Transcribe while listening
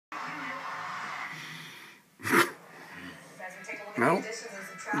Well,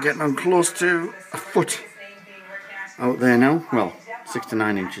 getting on close to a foot out there now. Well, 6 to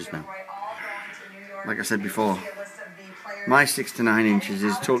 9 inches now. Like I said before, my 6 to 9 inches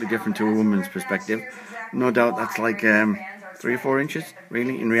is totally different to a woman's perspective. No doubt that's like 3 or 4 inches,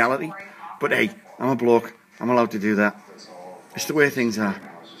 really, in reality. But hey, I'm a bloke. I'm allowed to do that. It's the way things are.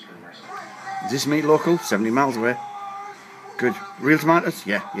 Is this meat local? 70 miles away. Good. Real tomatoes?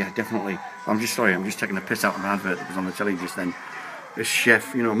 Yeah, definitely. I'm just taking a piss out of an advert that was on the telly just then. This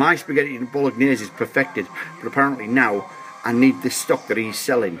chef, you know, my spaghetti and bolognese is perfected, but apparently now I need this stock that he's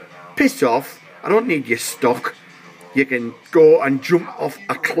selling. Piss off. I don't need your stock. You can go and jump off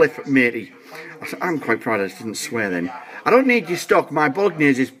a cliff, matey. I'm quite proud I didn't swear then. I don't need your stock. My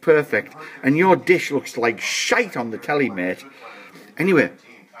bolognese is perfect, and your dish looks like shite on the telly, mate. Anyway,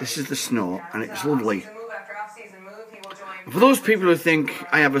 this is the snow, and it's lovely. For those people who think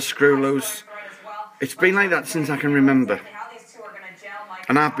I have a screw loose, it's been like that since I can remember.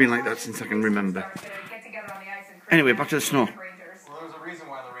 And I've been like that since I can remember. Anyway, back to the snow.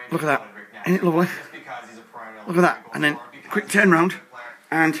 Look at that. Isn't it lovely? Look at that. And then, quick turn round.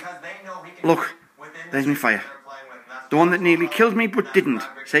 And, look, there's my fire. The one that nearly killed me but didn't.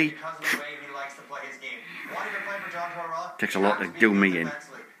 See? Takes a lot to do me in.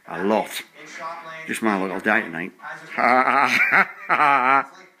 A lot. Just my luck, I'll die tonight.